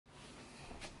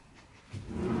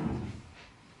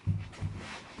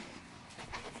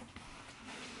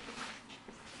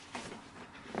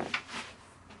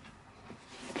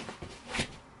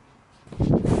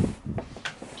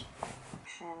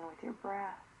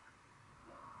breath.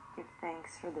 Give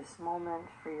thanks for this moment,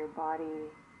 for your body.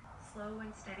 Slow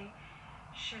and steady.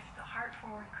 Shift the heart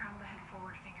forward, crown the head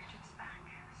forward, fingertips back.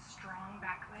 Strong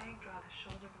back leg, draw the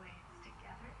shoulder blades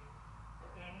together.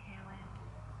 Inhale in.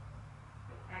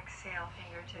 Exhale,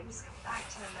 fingertips come back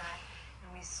to the mat,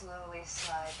 and we slowly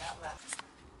slide that left.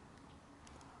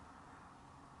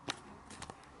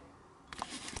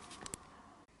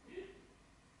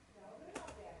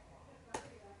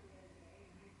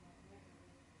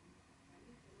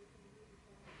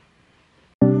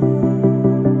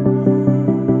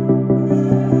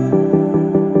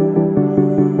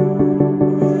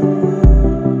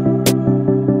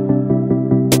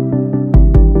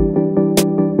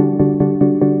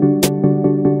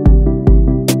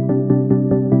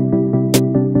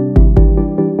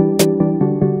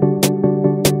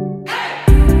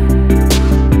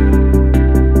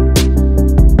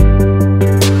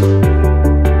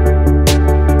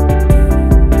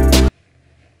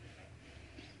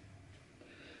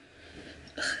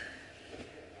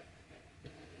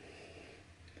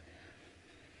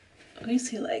 I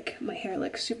used to like my hair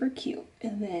looks super cute,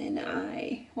 and then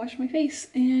I wash my face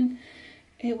and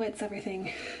it wets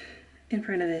everything in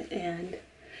front of it, and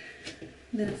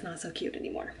then it's not so cute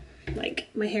anymore. Like,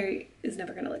 my hair is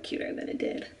never gonna look cuter than it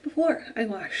did before I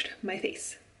washed my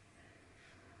face.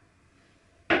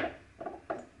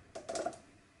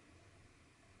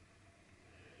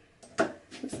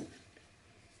 Listen,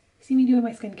 see me doing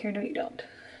my skincare? No, you don't.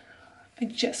 I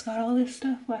just got all this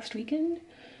stuff last weekend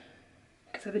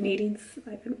because I've been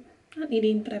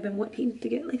I've been wanting to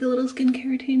get like a little skincare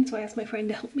routine, so I asked my friend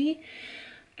to help me,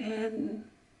 and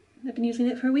I've been using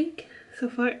it for a week. So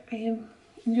far I am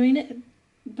enjoying it,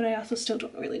 but I also still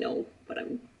don't really know what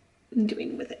I'm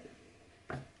doing with it.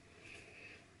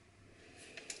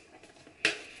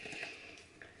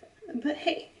 But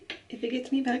hey, if it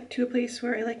gets me back to a place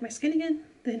where I like my skin again,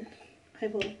 then I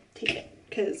will take it,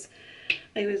 because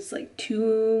I was like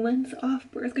 2 months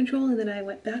off birth control, and then I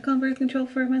went back on birth control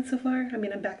for a month so far. I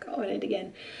mean, I'm back on it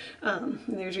again. And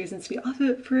there's reasons to be off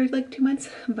it for like 2 months,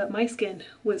 but my skin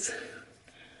was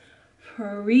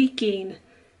freaking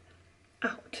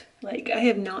out. Like, I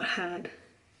have not had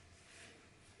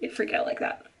it freak out like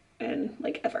that and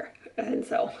like ever. And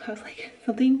so I was like,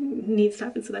 something needs to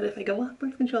happen so that if I go off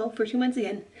birth control for 2 months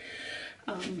again,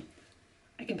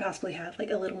 I can possibly have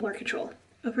like a little more control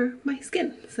over my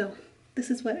skin. So this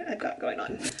is what I've got going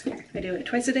on. I do it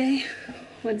twice a day,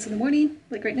 once in the morning,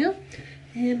 like right now,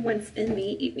 and once in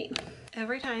the evening.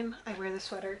 Every time I wear this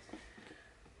sweater,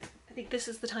 I think this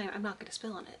is the time I'm not going to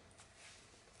spill on it.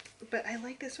 But I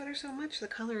like this sweater so much. The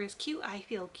color is cute. I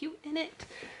feel cute in it.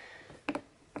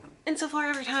 And so far,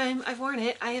 every time I've worn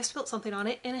it, I have spilled something on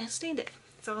it and it has stained it.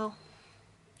 So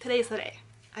today's the day.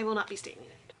 I will not be staining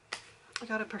it. I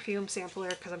got a perfume sampler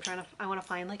because I want to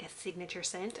find like a signature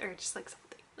scent, or just like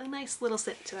something, a nice little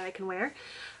scent that I can wear.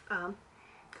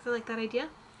 Because I like that idea.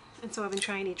 And so I've been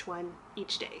trying each one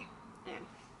each day. And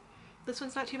this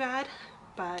one's not too bad,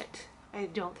 but I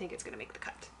don't think it's going to make the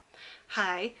cut.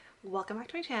 Hi, welcome back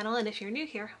to my channel, and if you're new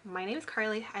here, my name is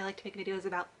Carly. I like to make videos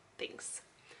about things,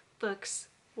 books,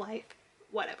 life,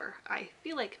 whatever I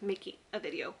feel like making a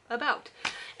video about.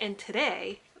 And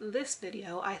today, this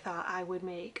video, I thought I would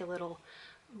make a little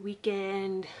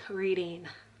weekend reading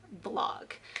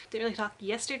vlog. Didn't really talk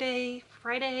yesterday,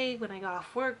 Friday, when I got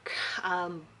off work,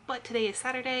 but today is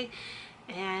Saturday,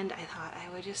 and I thought I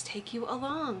would just take you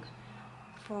along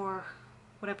for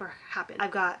whatever happened.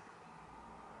 I've got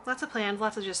lots of plans,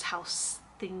 lots of just house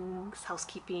things,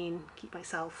 housekeeping, get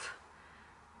myself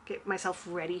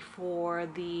ready for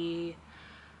the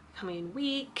coming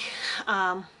week.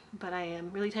 But I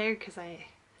am really tired because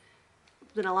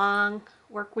it's been a long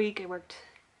work week. I worked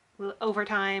a little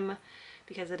overtime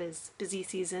because it is busy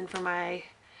season for my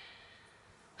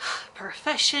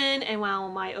profession, and while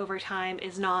my overtime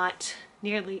is not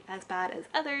nearly as bad as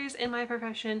others in my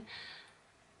profession,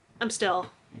 I'm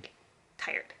still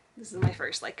tired. This is my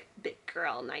first like big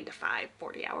girl 9 to 5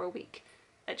 40-hour week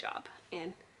a job,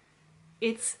 and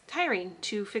it's tiring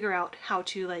to figure out how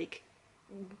to like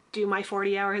do my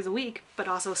 40 hours a week but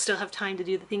also still have time to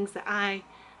do the things that I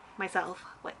myself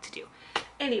like to do.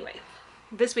 Anyway,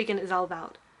 this weekend is all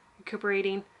about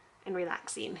recuperating and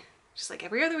relaxing, just like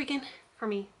every other weekend for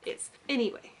me is.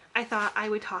 Anyway, I thought I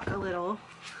would talk a little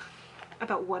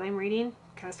about what I'm reading.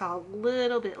 Kind of saw a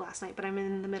little bit last night, but I'm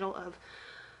in the middle of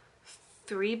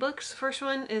 3 books. First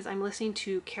one is I'm listening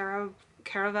to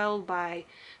Caravel by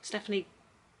Stephanie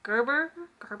Gerber.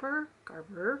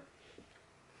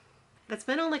 That's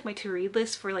been on like my to read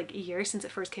list for like a year since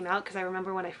it first came out, because I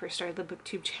remember when I first started the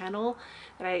booktube channel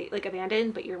that I like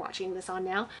abandoned, but you're watching this on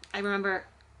now. I remember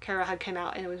Carol had come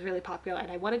out and it was really popular and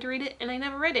I wanted to read it and I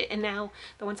never read it, and now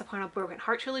the Once Upon a Broken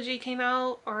Heart trilogy came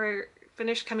out, or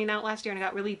finished coming out last year, and it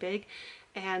got really big,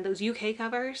 and those UK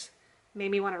covers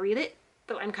made me want to read it.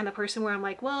 But I'm kind of person where I'm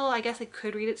like, well, I guess I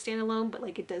could read it standalone, but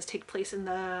like it does take place in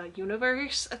the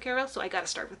universe of Carol, so I gotta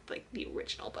start with like the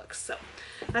original books. So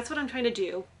that's what I'm trying to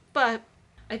do. But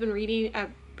I've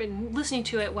been listening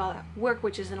to it while at work,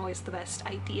 which isn't always the best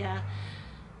idea.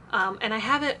 And I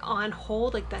have it on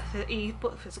hold, like the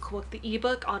physical book, the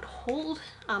ebook on hold.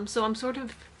 So I'm sort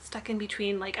of stuck in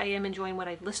between, like I am enjoying what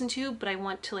I've listened to, but I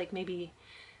want to like maybe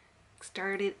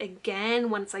start it again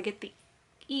once I get the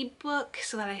ebook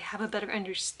so that I have a better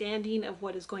understanding of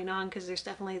what is going on, because there's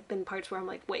definitely been parts where I'm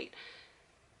like, wait,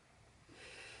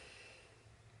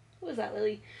 what was that,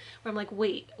 Lily? Where I'm like,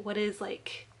 wait, what is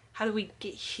like, how do we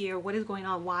get here? What is going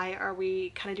on? Why are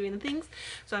we kind of doing the things?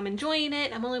 So I'm enjoying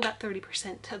it. I'm only about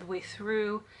 30% of the way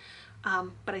through,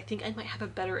 but I think I might have a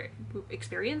better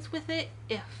experience with it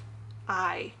if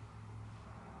I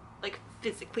like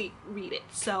physically read it.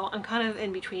 So I'm kind of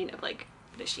in between of like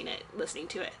finishing it, listening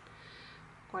to it,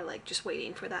 or like just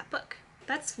waiting for that book.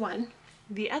 That's one.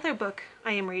 The other book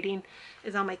I am reading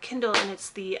is on my Kindle, and it's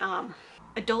the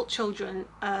Adult Children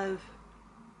of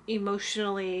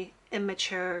Emotionally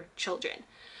Immature Children.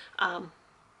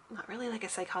 Not really like a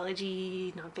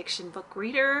psychology nonfiction book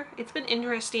reader. It's been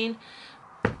interesting,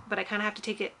 but I kind of have to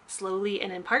take it slowly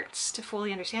and in parts to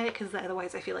fully understand it, because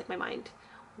otherwise I feel like my mind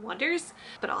wanders.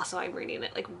 But also I'm reading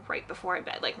it like right before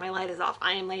bed, like my light is off,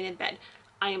 I am laying in bed,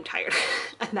 I am tired,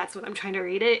 and that's when I'm trying to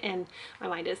read it and my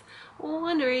mind is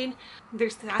wandering.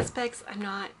 There's aspects I'm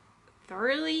not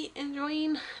thoroughly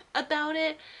enjoying about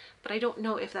it, but I don't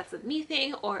know if that's a me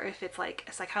thing or if it's like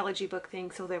a psychology book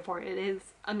thing, so therefore it is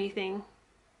a me thing.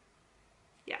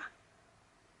 Yeah.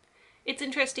 It's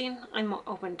interesting. I'm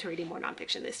open to reading more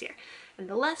nonfiction this year. And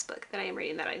the last book that I am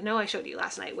reading, that I know I showed you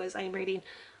last night, was I am reading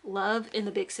Love in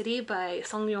the Big City by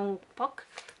Song Yong-pok.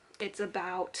 It's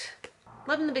about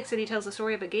Love in the Big City, tells the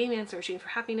story of a gay man searching for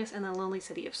happiness in the lonely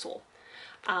city of Seoul.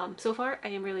 So far, I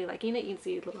am really liking it. You can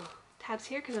see little tabs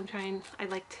here because I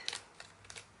liked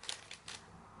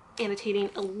annotating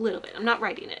a little bit. I'm not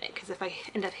writing in it because if I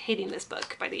end up hating this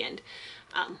book by the end,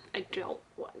 I don't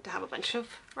want to have a bunch of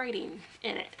writing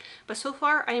in it. But so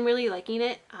far, I am really liking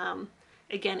it.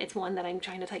 Again, it's one that I'm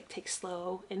trying to like take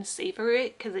slow and savor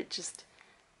it, because it just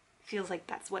feels like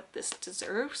that's what this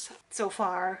deserves. So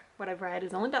far, what I've read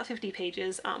is only about 50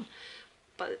 pages,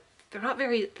 but they're not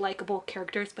very likable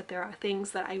characters, but there are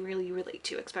things that I really relate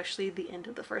to, especially the end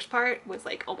of the first part was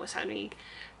like almost had me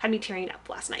tearing up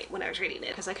last night when I was reading it,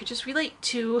 because I could just relate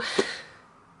to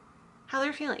how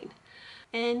they're feeling.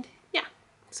 And yeah,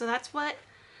 so that's what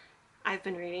I've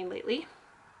been reading lately.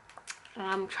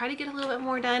 Try to get a little bit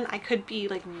more done. I could be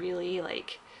like really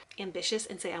like ambitious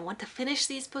and say I want to finish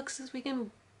these books this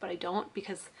weekend, but I don't,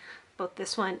 because both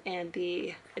this one and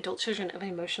the Adult Children of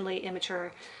Emotionally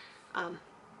Immature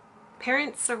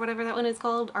Parents, or whatever that one is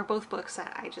called, are both books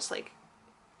that I just like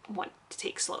want to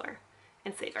take slower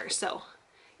and savor. So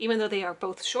even though they are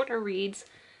both shorter reads,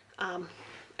 I'm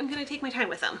gonna take my time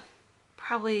with them.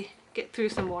 Probably get through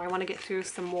some more. I want to get through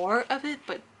some more of it,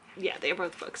 but yeah, they are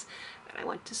both books that I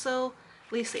want to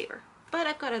slowly savor. But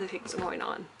I've got other things going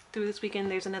on through this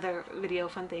weekend. There's another video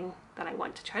fun thing that I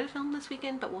want to try to film this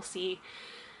weekend, but we'll see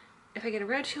if I get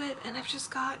around to it. And I've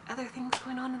just got other things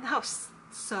going on in the house.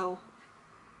 So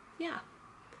yeah,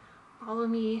 follow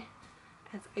me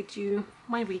as I do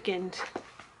my weekend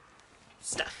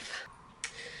stuff.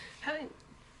 Haven't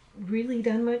really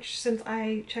done much since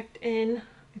I checked in.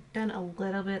 I've done a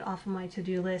little bit off of my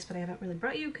to-do list, but I haven't really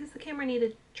brought you because the camera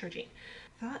needed charging.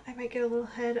 Thought I might get a little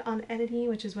ahead on editing,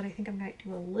 which is what I think I'm going to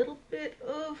do a little bit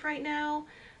of right now.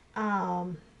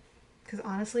 Because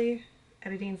honestly,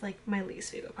 editing is like my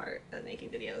least favorite part of making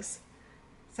videos.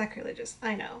 Sacrilegious,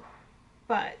 I know.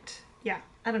 But yeah,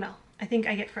 I don't know. I think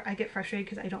I get frustrated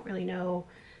because I don't really know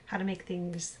how to make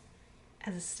things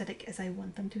as aesthetic as I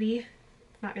want them to be.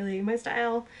 It's not really my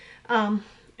style.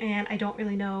 And I don't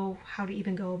really know how to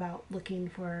even go about looking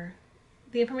for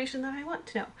the information that I want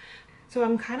to know. So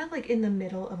I'm kind of like in the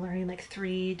middle of learning like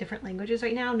 3 different languages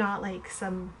right now, not like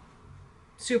some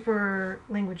super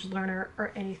language learner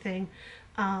or anything.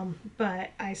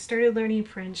 But I started learning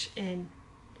French in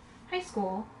high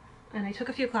school, and I took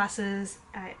a few classes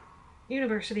at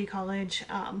university, college,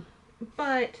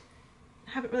 but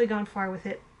haven't really gone far with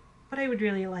it. But I would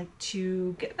really like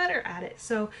to get better at it.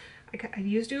 So I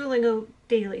use Duolingo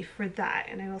daily for that,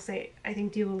 and I will say I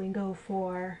think Duolingo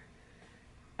for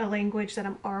a language that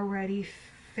I'm already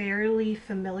fairly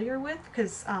familiar with,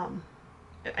 because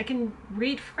I can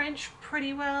read French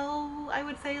pretty well, I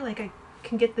would say. Like, I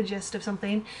can get the gist of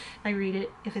something. I read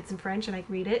it if it's in French, and I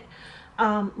read it.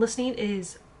 Listening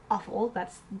is awful.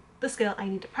 That's the skill I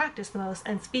need to practice the most,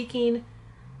 and speaking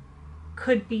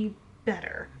could be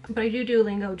better. But I do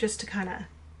Duolingo just to kind of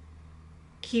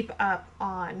keep up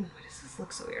on, why does this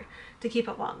look so weird? To keep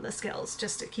up on the skills,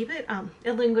 just to keep it.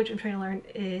 A language I'm trying to learn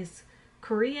is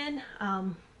Korean.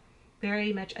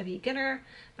 Very much a beginner,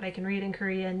 but I can read in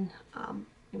Korean,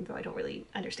 even though I don't really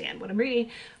understand what I'm reading,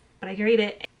 but I can read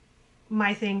it.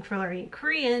 My thing for learning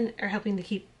Korean, or helping to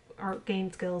keep or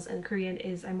gain skills in Korean,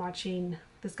 is I'm watching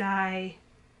this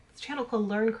channel called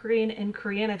Learn Korean in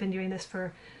Korean. I've been doing this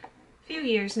for a few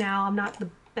years now. I'm not the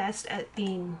best at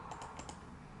being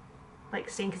like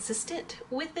staying consistent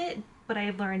with it, but I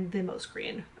have learned the most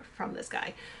Korean from this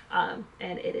guy, and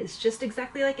it is just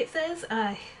exactly like it says.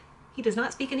 He does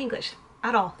not speak in English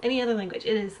at all, any other language.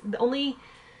 It is the only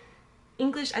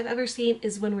English I've ever seen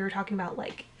is when we were talking about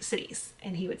like cities,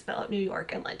 and he would spell out New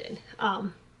York and London.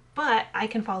 But I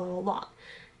can follow along,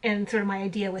 and sort of my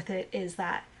idea with it is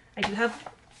that I do have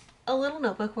a little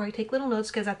notebook where I take little notes,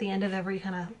 because at the end of every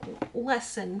kind of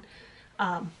lesson,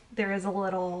 there is a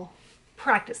little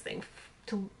practice thing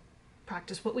to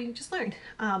practice what we just learned.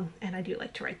 And I do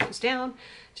like to write those down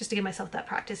just to give myself that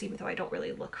practice, even though I don't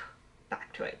really look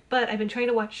back to it. But I've been trying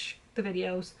to watch the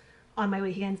videos on my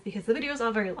weekends, because the videos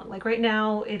are very long. Like right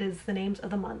now it is the names of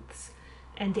the months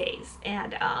and days,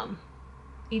 and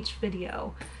each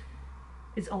video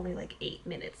is only like 8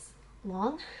 minutes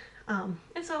long, and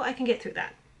so I can get through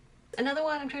that. Another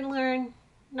one I'm trying to learn,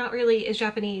 not really, is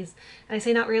Japanese. And I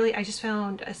say not really, I just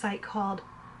found a site called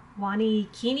Wani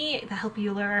Kini that help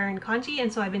you learn kanji,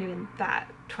 and so I've been doing that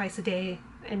twice a day,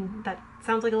 and that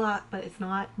sounds like a lot, but it's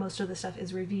not. Most of the stuff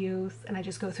is reviews, and I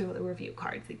just go through the review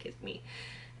cards it gives me.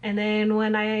 And then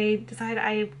when I decide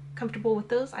I'm comfortable with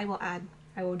those, I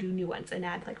will do new ones and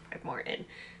add like 5 more in.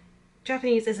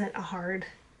 Japanese isn't a hard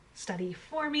study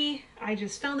for me. I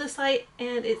just found this site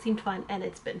and it seemed fun, and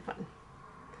it's been fun.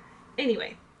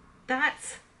 Anyway,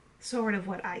 that's sort of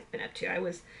what I've been up to. I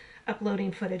was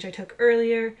uploading footage I took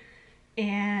earlier,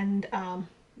 and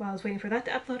while I was waiting for that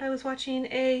to upload, I was watching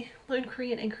a Learn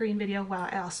Korean and Korean video while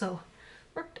I also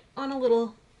worked on a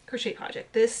little crochet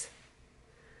project. This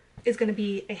is going to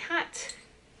be a hat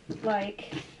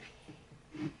like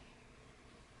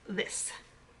this.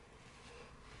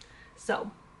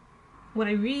 So what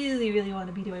I really want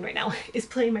to be doing right now is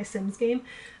playing my Sims game.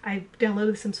 I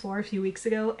downloaded The Sims 4 a few weeks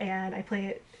ago, and I play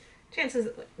it chances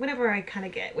whenever I kind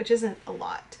of get, which isn't a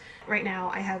lot. Right now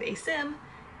I have a Sim,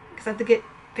 because I have to get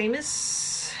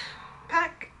famous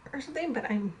pack or something,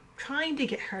 but I'm trying to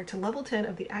get her to level 10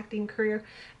 of the acting career,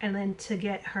 and then to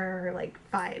get her like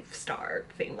 5-star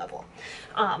fame level,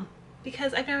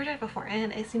 because I've never done it before,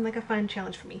 and it seemed like a fun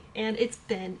challenge for me, and it's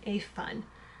been a fun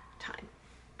time.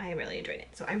 I really enjoyed it,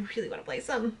 so I really want to play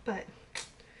some, but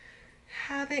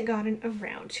haven't gotten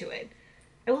around to it.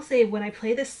 I will say, when I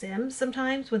play The Sims,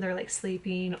 sometimes when they're like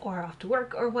sleeping or off to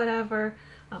work or whatever,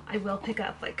 I will pick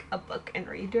up like a book and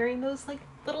read during those like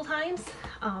little times.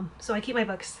 So I keep my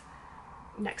books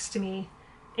next to me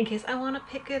in case I want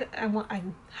to pick it. I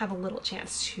have a little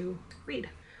chance to read.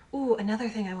 Ooh, another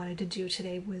thing I wanted to do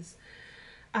today was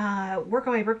work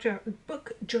on my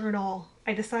book journal.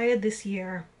 I decided this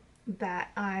year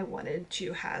that I wanted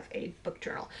to have a book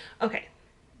journal. Okay,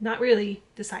 not really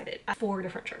decided. 4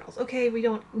 different journals. Okay, we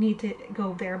don't need to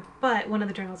go there, but one of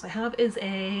the journals I have is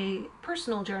a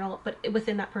personal journal, but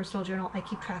within that personal journal I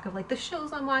keep track of like the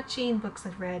shows I'm watching, books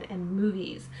I've read, and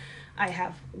movies I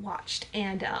have watched.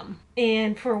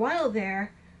 And for a while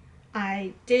there,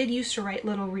 I did used to write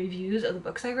little reviews of the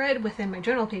books I read within my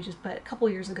journal pages, but a couple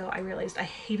years ago I realized I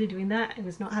hated doing that. I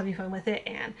was not having fun with it,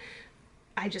 and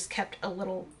I just kept a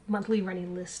little monthly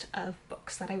running list of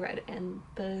books that I read and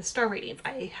the star ratings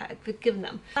I had given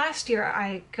them. Last year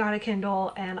I got a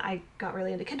Kindle, and I got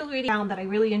really into Kindle reading. I found that I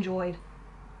really enjoyed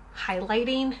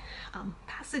highlighting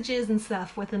passages and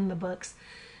stuff within the books,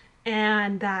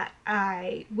 and that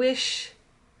I wish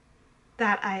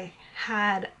that I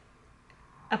had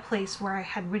a place where I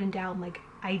had written down like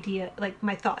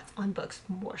my thoughts on books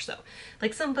more so.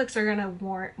 Like, some books are gonna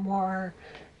warrant more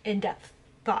in-depth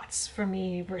thoughts from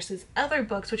me versus other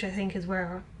books, which I think is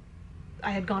where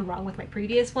I had gone wrong with my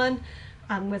previous one,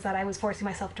 was that I was forcing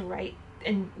myself to write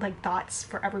and like thoughts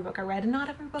for every book I read, and not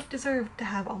every book deserved to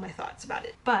have all my thoughts about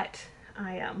it. But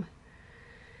I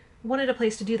wanted a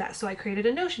place to do that, so I created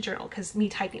a Notion journal, because me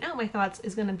typing out my thoughts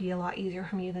is going to be a lot easier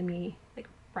for me than me like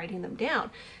writing them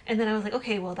down. And then I was like,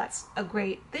 okay, well, that's a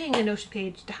great thing, a Notion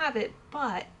page to have it,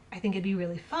 but I think it'd be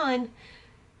really fun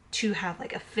to have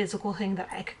like a physical thing that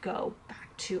I could go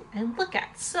back to and look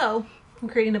at. So I'm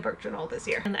creating a book journal this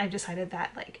year, and I've decided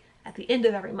that like at the end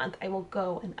of every month I will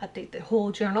go and update the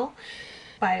whole journal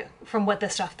from what the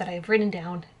stuff that I've written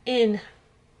down in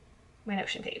my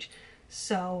Notion page.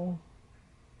 So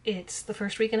it's the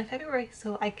first weekend of February,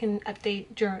 so I can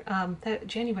update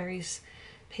January's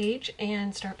page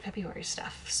and start February's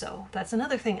stuff. So that's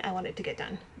another thing I wanted to get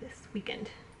done this weekend.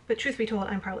 But truth be told,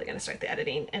 I'm probably going to start the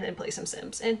editing and then play some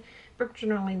Sims, and book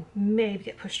journaling may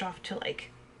get pushed off to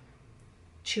like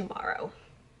tomorrow.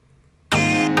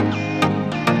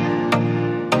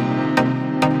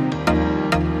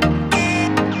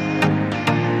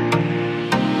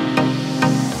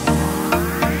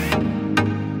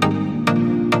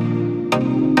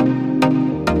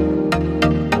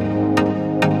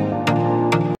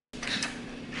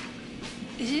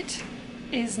 It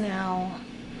is now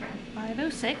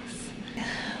 5:06.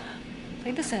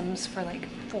 Played The Sims for like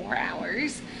 4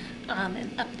 hours.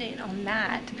 An update on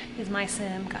that is my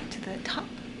Sim got to the top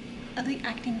of the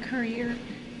acting career,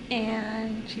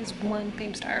 and she's 1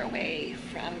 fame star away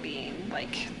from being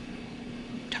like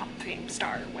top fame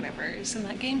star, whatever is in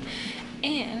that game.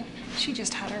 And she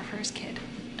just had her first kid,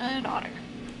 a daughter.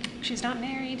 She's not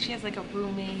married. She has like a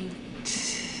roommate,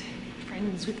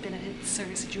 friends with benefits sort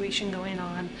of situation going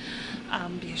on,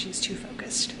 because she's too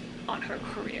focused on her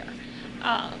career.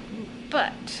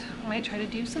 But I might try to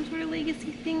do some sort of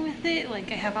legacy thing with it.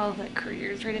 Like I have all the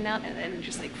careers written out, and then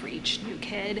just like for each new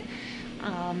kid,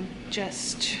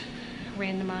 just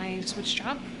randomize which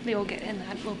job they will get, and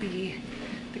that will be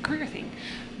the career thing.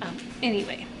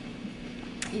 Anyway,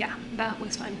 yeah, that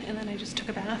was fun. And then I just took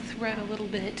a bath, read a little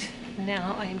bit.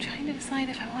 Now I am trying to decide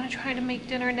if I want to try to make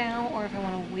dinner now, or if I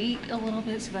want to wait a little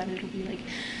bit so that it'll be like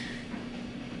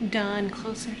done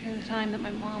closer to the time that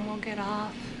my mom will get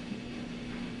off.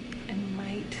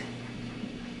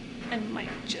 And might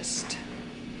just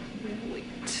wait a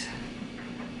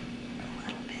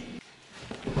little bit.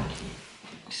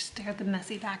 Just stare at the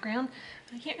messy background.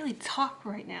 But I can't really talk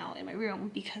right now in my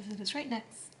room because it is right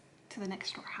next to the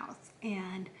next door house,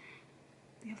 and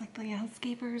they have like the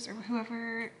landscapers or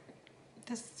whoever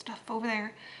does stuff over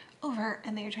there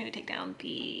and they are trying to take down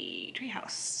the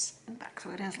treehouse in the back, so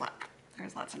there's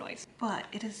lots of noise. But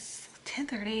it is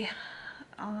 10:30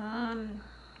 on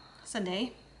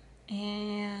Sunday,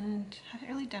 and I haven't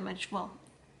really done much. Well,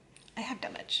 I have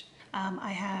done much.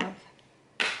 I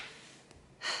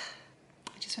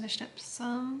just finished up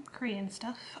some Korean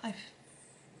stuff. I've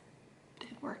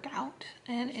did work out,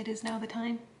 and it is now the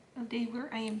time of day where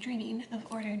I am dreaming of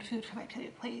ordering food from my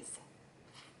favorite place.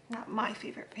 Not my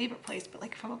favorite place, but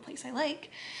like from a place I like.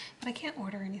 But I can't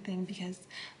order anything because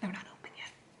they're not open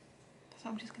yet. So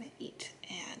I'm just gonna eat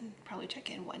and probably check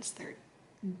in once they're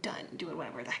done doing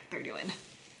whatever the heck they're doing.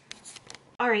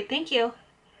 All right, thank you.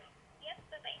 Yep,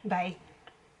 bye-bye. Bye.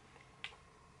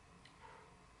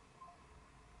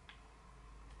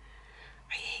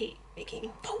 I hate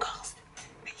making phone calls.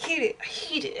 I hate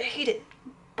it.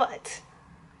 But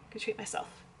I can treat myself.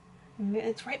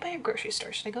 It's right by a grocery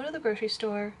store. Should I go to the grocery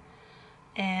store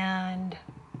and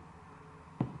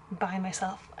buy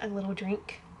myself a little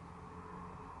drink?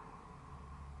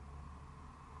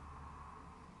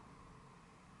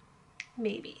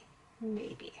 Maybe.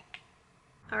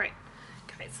 All right,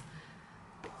 guys.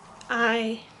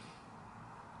 I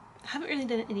haven't really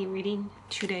done any reading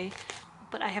today,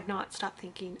 but I have not stopped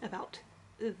thinking about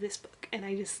this book, and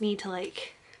I just need to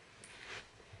like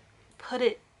put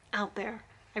it out there.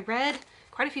 I read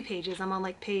quite a few pages. I'm on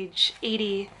like page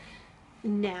 80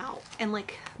 now, and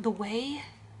like the way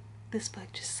this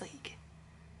book just like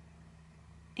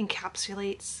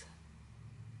encapsulates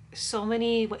so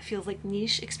many what feels like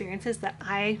niche experiences that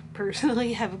I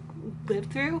personally have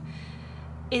lived through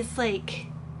is like,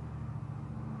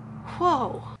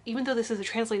 whoa. Even though this is a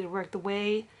translated work, the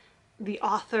way the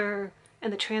author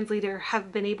and the translator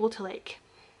have been able to like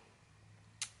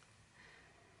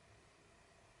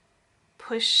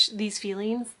push these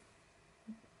feelings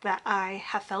that I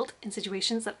have felt in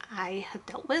situations that I have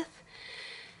dealt with,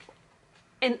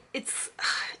 and it's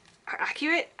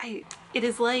accurate. It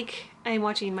is like I'm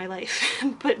watching my life,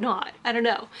 but not. I don't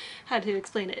know how to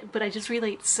explain it, but I just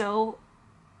relate so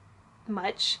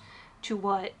much to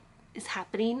what is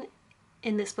happening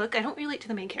in this book. I don't relate to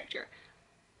the main character,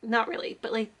 not really,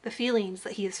 but like the feelings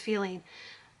that he is feeling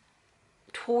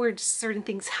towards certain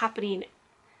things happening.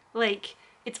 Like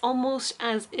it's almost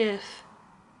as if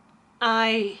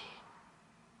I,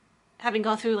 having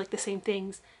gone through like the same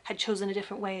things, had chosen a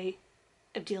different way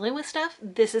of dealing with stuff.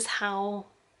 This is how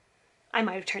I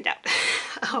might have turned out.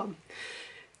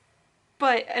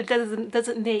 But it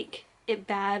doesn't make it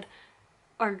bad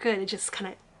or good. It just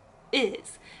kind of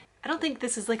is. I don't think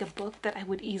this is like a book that I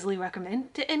would easily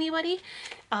recommend to anybody.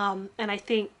 And I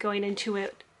think going into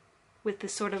it with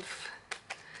this sort of,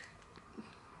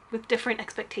 with different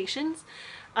expectations,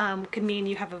 could mean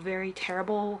you have a very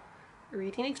terrible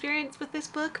reading experience with this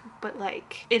book, but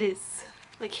like it is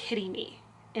like hitting me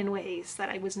in ways that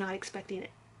I was not expecting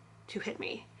it to hit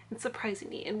me, and surprising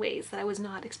me in ways that I was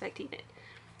not expecting it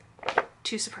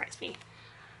to surprise me.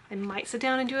 I might sit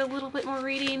down and do a little bit more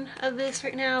reading of this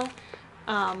right now,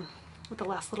 with the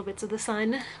last little bits of the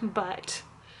sun, but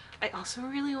I also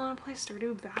really want to play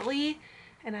Stardew Valley,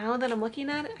 and now that I'm looking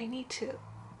at it, I need to,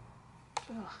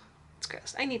 ugh, it's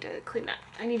gross. I need to clean that.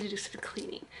 I need to do some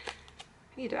cleaning.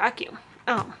 I need to vacuum.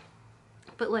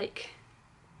 But like,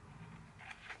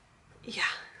 yeah,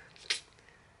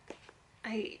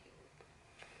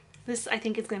 this I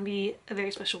think is going to be a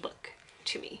very special book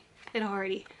to me. It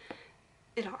already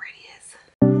is.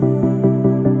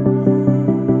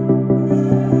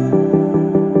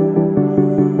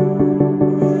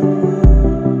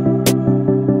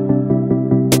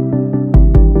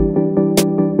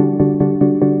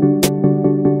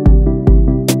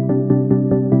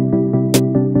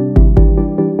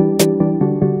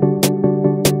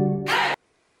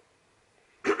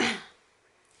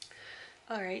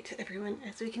 Alright everyone,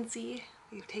 as we can see,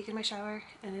 we've taken my shower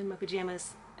and in my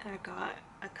pajamas, and I've got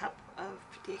a cup of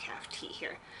decaf tea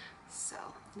here. So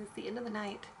it's the end of the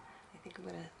night. I think I'm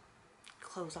gonna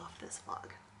close off this vlog.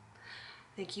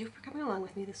 Thank you for coming along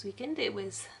with me this weekend. It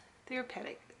was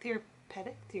therapeutic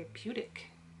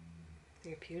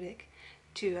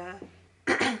to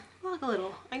vlog a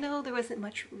little. I know there wasn't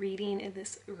much reading in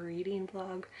this reading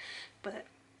vlog, but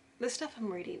the stuff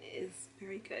I'm reading is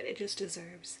very good. It just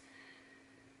deserves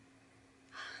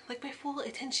like my full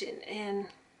attention and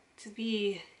to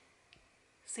be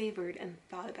savored and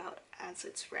thought about as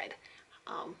it's read,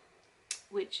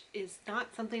 which is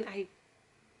not something I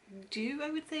do, I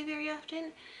would say, very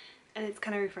often, and it's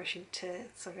kind of refreshing to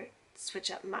sort of switch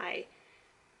up my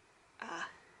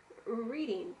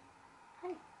reading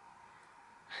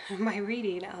my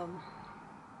reading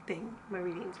thing, my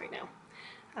readings right now.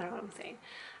 I don't know what I'm saying.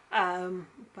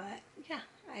 But yeah,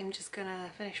 I'm just gonna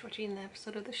finish watching the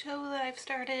episode of the show that I've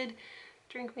started,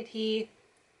 drink my tea,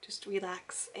 just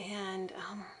relax, and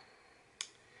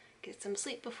get some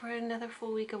sleep before another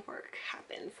full week of work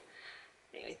happens.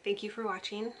 Anyway, thank you for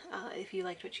watching. If you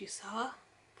liked what you saw,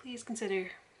 please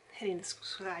consider hitting the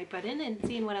subscribe button and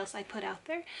seeing what else I put out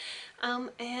there.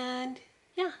 And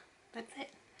yeah, that's it.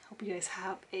 Hope you guys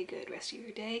have a good rest of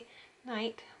your day,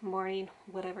 night, morning,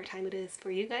 whatever time it is for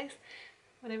you guys,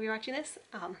 whenever you're watching this.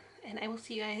 And I will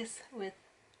see you guys with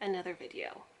another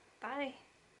video. Bye!